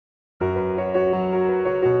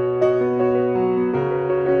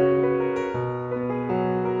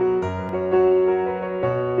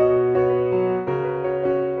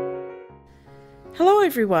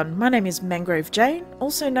everyone, my name is Mangrovejane,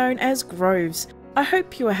 also known as Groves. I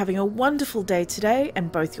hope you are having a wonderful day today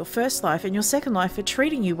and both your first life and your second life are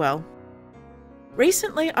treating you well.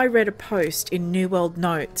 Recently I read a post in New World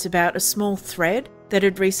Notes about a small thread that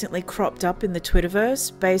had recently cropped up in the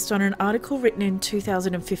Twitterverse based on an article written in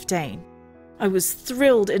 2015. I was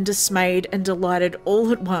thrilled and dismayed and delighted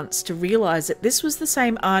all at once to realise that this was the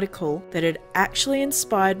same article that had actually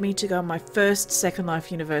inspired me to go on my first Second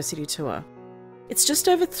Life University tour. It's just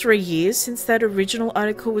over 3 years since that original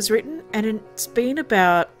article was written, and it's been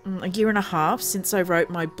about a year and a half since I wrote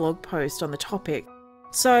my blog post on the topic.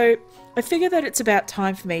 So I figure that it's about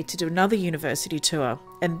time for me to do another university tour,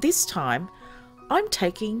 and this time I'm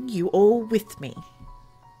taking you all with me.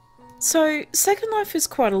 So Second Life has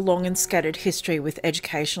quite a long and scattered history with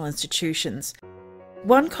educational institutions.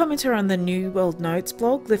 One commenter on the New World Notes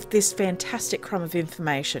blog left this fantastic crumb of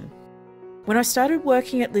information. When I started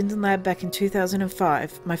working at Linden Lab back in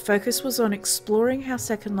 2005, my focus was on exploring how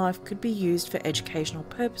Second Life could be used for educational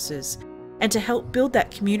purposes. And to help build that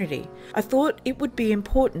community, I thought it would be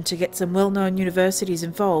important to get some well-known universities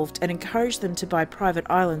involved and encourage them to buy private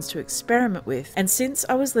islands to experiment with. And since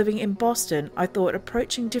I was living in Boston, I thought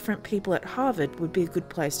approaching different people at Harvard would be a good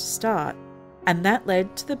place to start. And that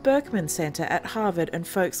led to the Berkman Center at Harvard and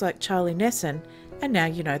folks like Charlie Nesson, and now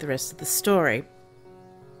you know the rest of the story.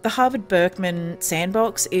 The Harvard Berkman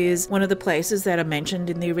Sandbox is one of the places that are mentioned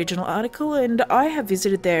in the original article, and I have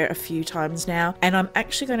visited there a few times now, and I'm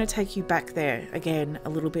actually going to take you back there again a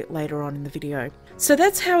little bit later on in the video. So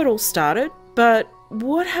that's how it all started, but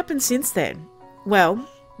what happened since then? Well,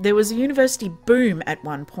 there was a university boom at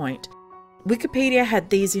one point. Wikipedia had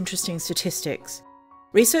these interesting statistics.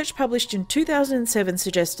 Research published in 2007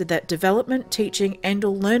 suggested that development, teaching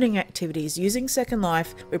and/or learning activities using Second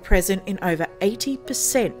Life were present in over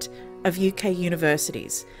 80% of UK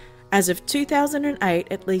universities. As of 2008,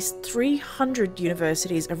 at least 300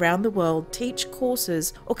 universities around the world teach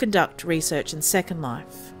courses or conduct research in Second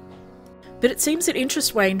Life. But it seems that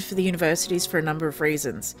interest waned for the universities for a number of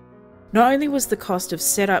reasons. Not only was the cost of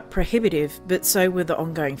setup prohibitive, but so were the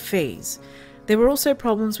ongoing fees. There were also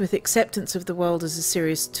problems with acceptance of the world as a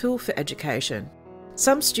serious tool for education.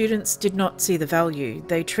 Some students did not see the value.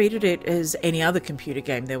 They treated it as any other computer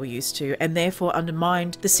game they were used to, and therefore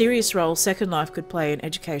undermined the serious role Second Life could play in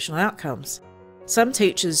educational outcomes. Some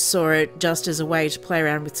teachers saw it just as a way to play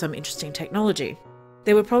around with some interesting technology.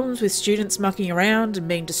 There were problems with students mucking around and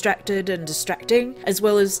being distracted and distracting, as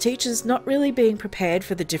well as teachers not really being prepared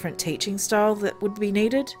for the different teaching style that would be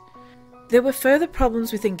needed. There were further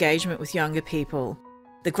problems with engagement with younger people.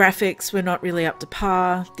 The graphics were not really up to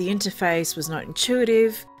par, the interface was not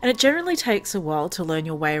intuitive, and it generally takes a while to learn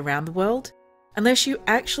your way around the world. Unless you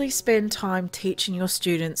actually spend time teaching your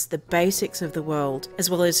students the basics of the world, as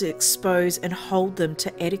well as expose and hold them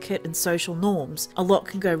to etiquette and social norms, a lot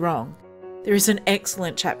can go wrong. There is an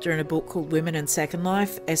excellent chapter in a book called Women and Second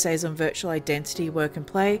Life, Essays on Virtual Identity, Work and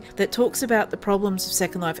Play, that talks about the problems of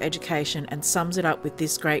Second Life education and sums it up with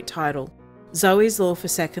this great title: Zoe's Law for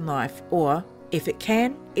Second Life, or if it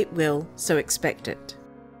can, it will, so expect it.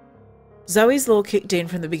 Zoe's Law kicked in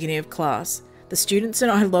from the beginning of class. The students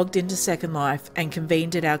and I logged into Second Life and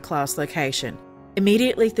convened at our class location.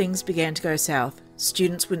 Immediately things began to go south.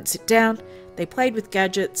 Students wouldn't sit down, they played with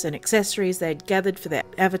gadgets and accessories they had gathered for their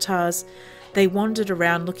avatars. They wandered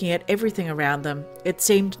around looking at everything around them. It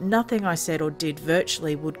seemed nothing I said or did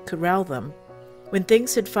virtually would corral them. When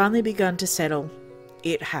things had finally begun to settle,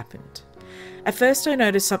 it happened. At first I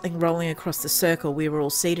noticed something rolling across the circle we were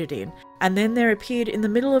all seated in, and then there appeared in the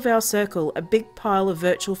middle of our circle a big pile of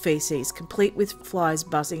virtual feces, complete with flies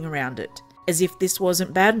buzzing around it. As if this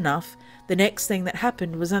wasn't bad enough, the next thing that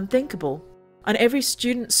happened was unthinkable. On every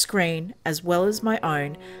student's screen, as well as my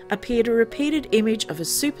own, appeared a repeated image of a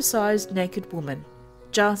supersized naked woman.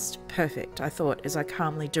 Just perfect, I thought, as I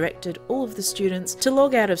calmly directed all of the students to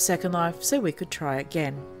log out of Second Life so we could try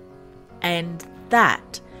again. And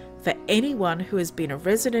that, for anyone who has been a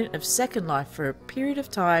resident of Second Life for a period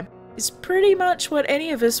of time, is pretty much what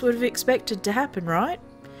any of us would have expected to happen, right?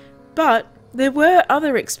 But there were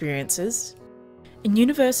other experiences. In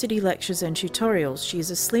university lectures and tutorials, she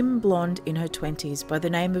is a slim blonde in her 20s by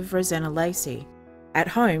the name of Rosanna Lacey. At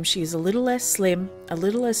home, she is a little less slim, a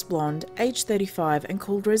little less blonde, age 35 and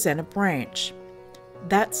called Rosanna Branch.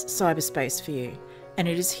 That's cyberspace for you. And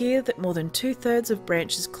it is here that more than 2/3 of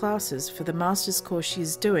Branch's classes for the master's course she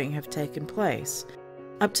is doing have taken place.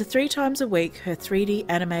 Up to 3 times a week, her 3D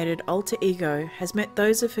animated alter ego has met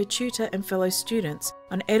those of her tutor and fellow students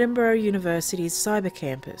on Edinburgh University's cyber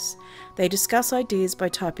campus. They discuss ideas by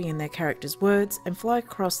typing in their characters' words and fly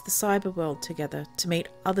across the cyber world together to meet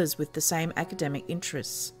others with the same academic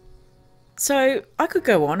interests. So I could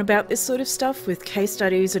go on about this sort of stuff with case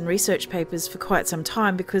studies and research papers for quite some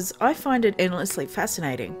time because I find it endlessly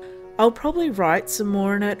fascinating. I'll probably write some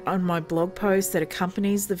more on it on my blog post that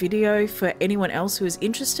accompanies the video for anyone else who is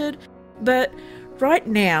interested, but right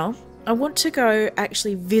now I want to go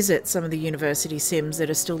actually visit some of the university sims that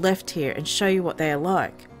are still left here and show you what they are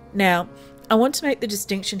like. Now, I want to make the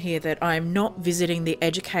distinction here that I am not visiting the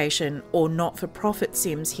education or not-for-profit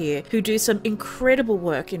sims here who do some incredible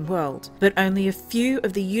work in world, but only a few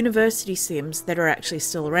of the university sims that are actually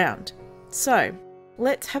still around. So,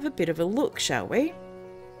 let's have a bit of a look, shall we?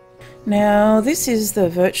 Now, this is the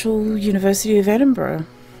virtual University of Edinburgh,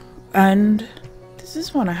 and this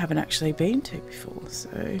is one I haven't actually been to before,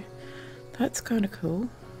 so that's kind of cool.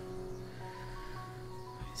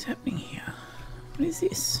 What's happening here? What is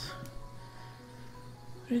this?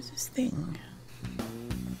 What is this thing?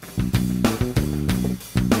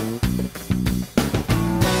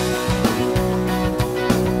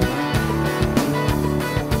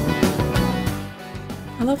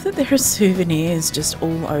 I love that there are souvenirs just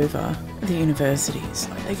all over the universities.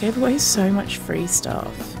 Like, they gave away so much free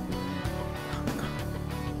stuff. Oh my god,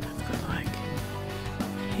 I've got like a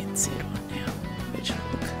headset on now, which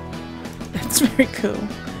look, that's very cool.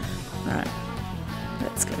 Alright,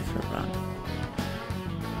 let's go for a run.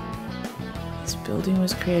 This building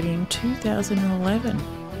was created in 2011.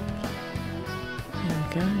 There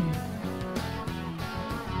we go.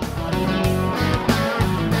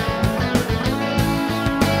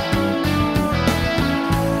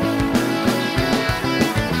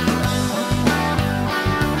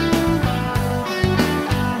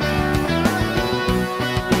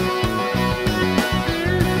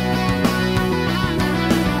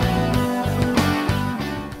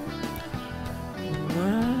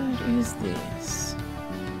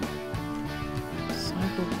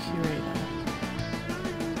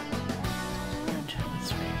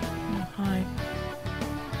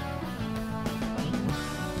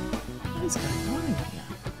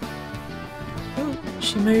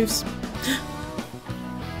 She moves.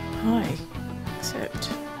 Hi. Accept.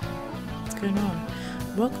 What's going on?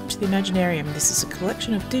 Welcome to the Imaginarium. This is a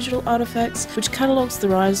collection of digital artifacts which catalogues the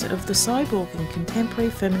rise of the cyborg in contemporary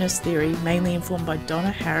feminist theory, mainly informed by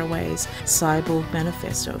Donna Haraway's Cyborg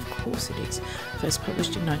Manifesto. Of course it is. First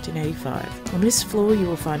published in 1985. On this floor you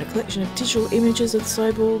will find a collection of digital images of the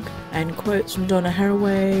cyborg and quotes from Donna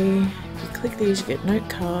Haraway. If you click these, you get note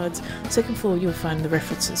cards. Second floor, you'll find the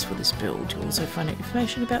references for this build. You'll also find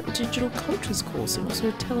information about the Digital Cultures course and also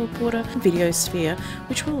a teleporter and video sphere,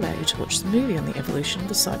 which will allow you to watch the movie on the evolution of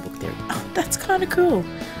the cyborg theory. Oh, that's kind of cool.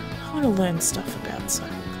 I want to learn stuff about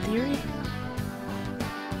cyborg theory.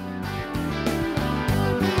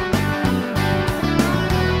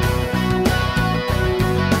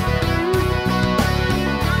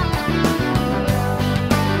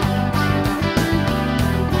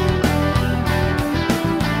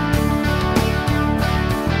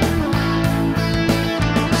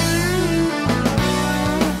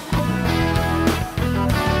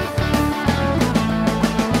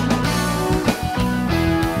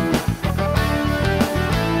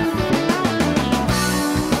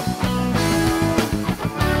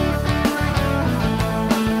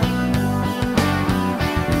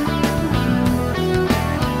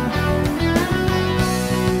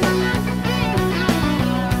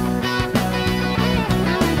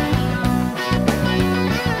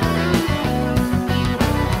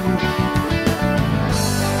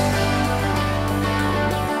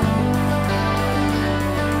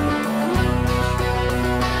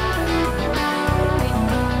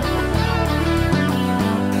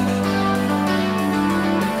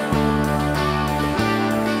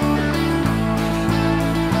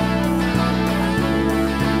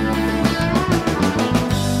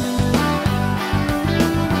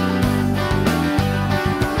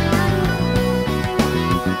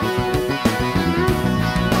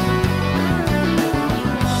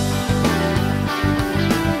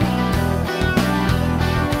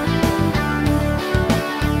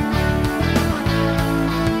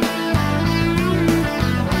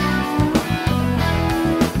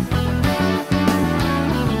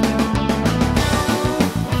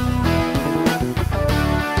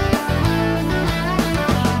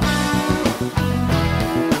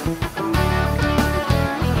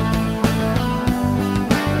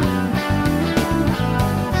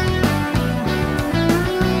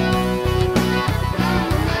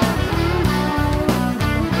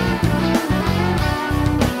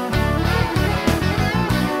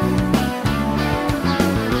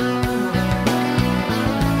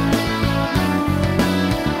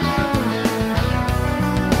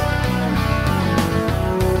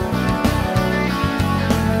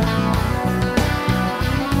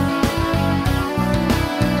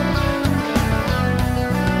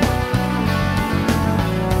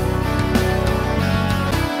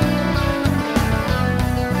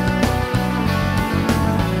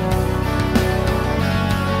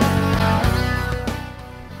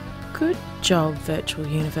 job, Virtual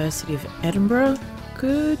University of Edinburgh.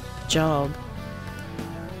 Good job.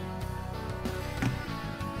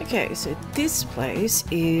 Okay, so this place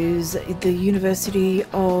is the University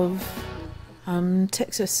of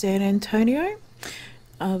Texas San Antonio,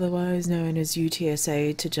 otherwise known as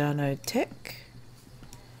UTSA Tejano Tech.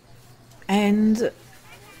 And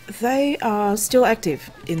they are still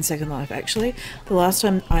active in Second Life, actually. The last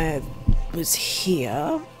time I was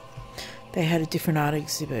here, they had a different art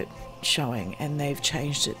exhibit showing, and they've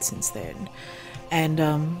changed it since then. And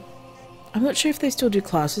I'm not sure if they still do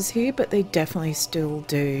classes here, but they definitely still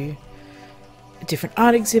do different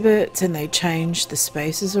art exhibits, and they change the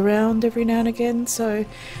spaces around every now and again, so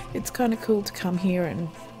it's kind of cool to come here and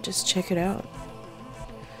just check it out.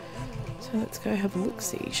 So let's go have a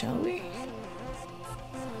look-see, shall we?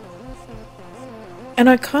 And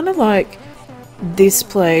I kind of like this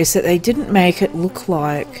place that they didn't make it look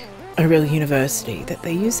like a real university, that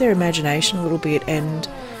they used their imagination a little bit and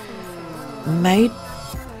made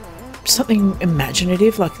something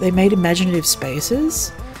imaginative, like they made imaginative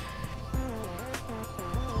spaces.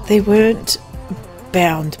 They weren't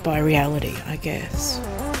bound by reality, I guess.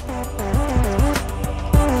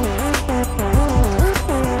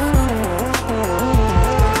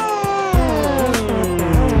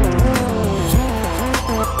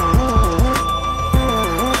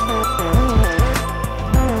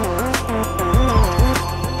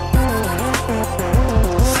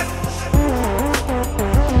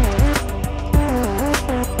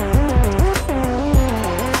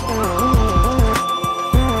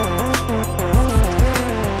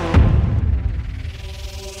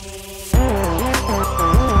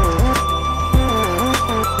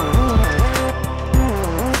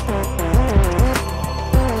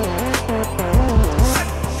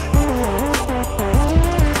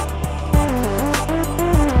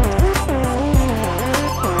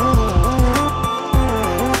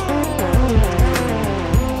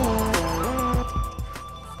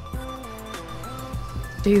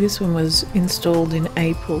 This one was installed in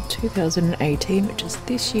April 2018, which is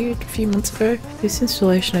this year, a few months ago. This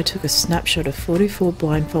installation, I took a snapshot of 44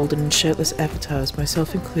 blindfolded and shirtless avatars,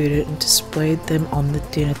 myself included, and displayed them on the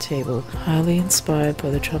dinner table. Highly inspired by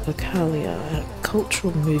the Tropicalia, a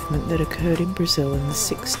cultural movement that occurred in Brazil in the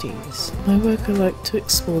 60s. My work, I like to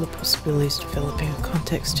explore the possibilities of developing a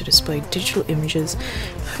context to display digital images.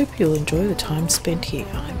 I hope you'll enjoy the time spent here.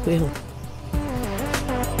 I will.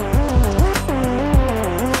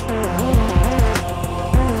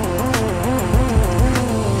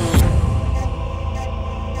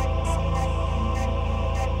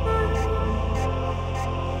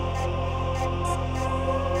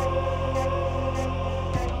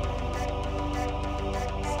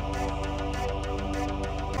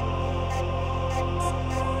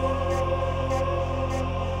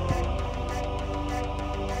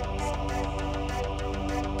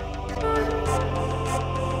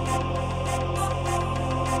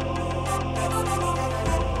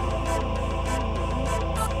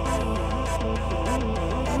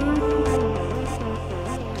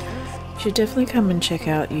 You should definitely come and check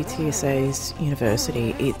out UTSA's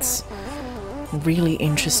university. It's really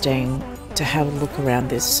interesting to have a look around.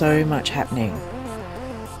 There's so much happening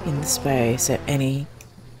in the space at any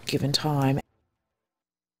given time.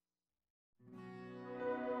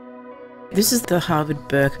 This is the Harvard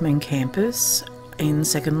Berkman campus in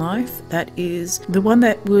Second Life. That is the one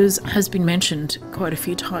that has been mentioned quite a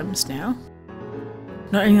few times now.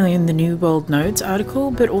 Not only in the New World Nodes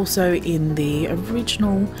article, but also in the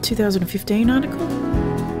original 2015 article.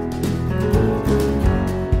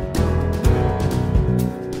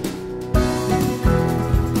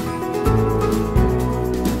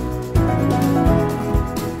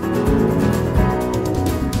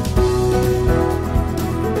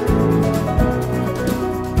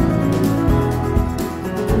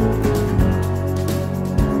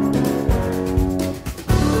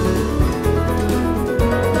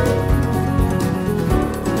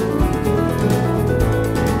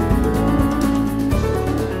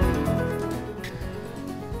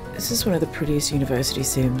 This is one of the prettiest university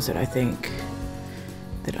sims that I think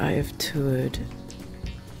that I have toured,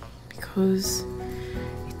 because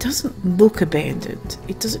it doesn't look abandoned.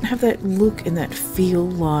 It doesn't have that look and that feel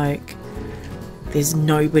like there's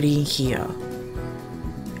nobody here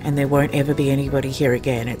and there won't ever be anybody here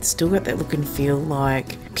again. It's still got that look and feel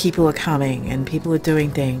like people are coming and people are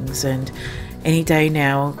doing things, and any day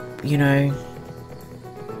now, you know,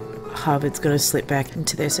 Harvard's going to slip back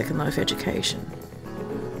into their Second Life education,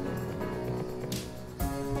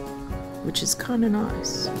 which is kind of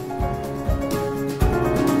nice.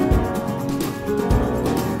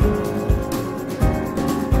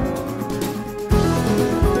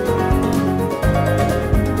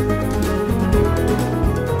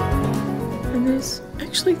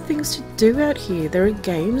 things to do out here. There are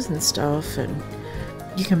games and stuff, and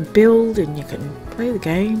you can build and you can play the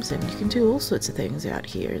games and you can do all sorts of things out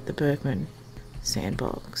here at the Bergman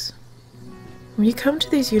sandbox. When you come to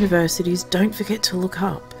these universities, don't forget to look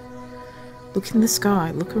up. Look in the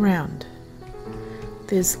sky, look around.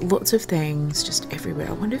 There's lots of things just everywhere.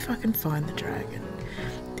 I wonder if I can find the dragon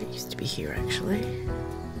that used to be here actually.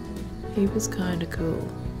 He was kind of cool.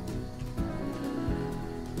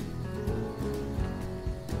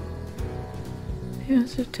 He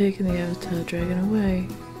must have taken the avatar dragon away.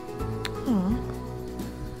 Aww.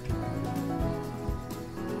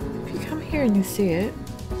 If you come here and you see it,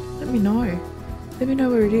 let me know. Let me know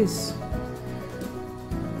where it is.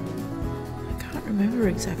 I can't remember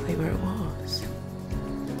exactly where it was.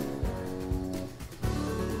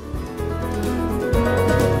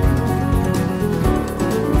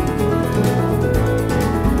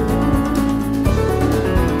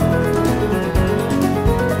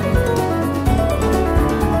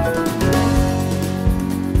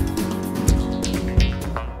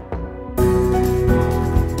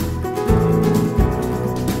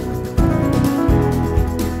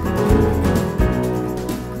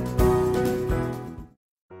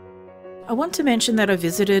 I want to mention that I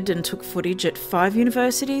visited and took footage at 5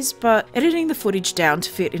 universities, but editing the footage down to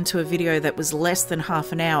fit into a video that was less than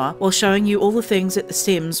half an hour while showing you all the things at the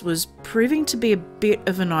Sims was proving to be a bit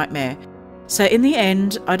of a nightmare. So in the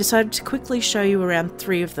end, I decided to quickly show you around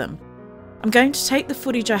 3 of them. I'm going to take the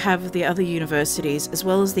footage I have of the other universities, as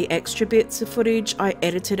well as the extra bits of footage I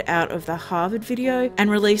edited out of the Harvard video, and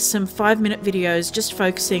release some 5-minute videos just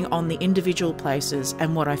focusing on the individual places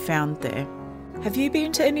and what I found there. Have you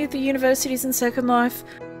been to any of the universities in Second Life?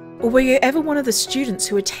 Or were you ever one of the students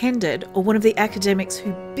who attended, or one of the academics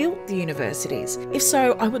who built the universities? If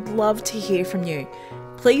so, I would love to hear from you.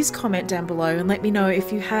 Please comment down below and let me know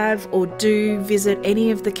if you have or do visit any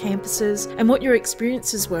of the campuses and what your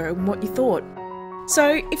experiences were and what you thought.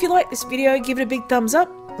 So if you like this video, give it a big thumbs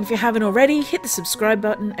up. If you haven't already, hit the subscribe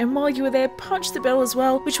button, and while you are there, punch the bell as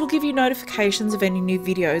well, which will give you notifications of any new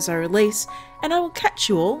videos I release, and I will catch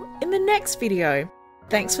you all in the next video.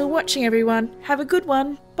 Thanks for watching everyone, have a good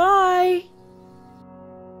one, bye!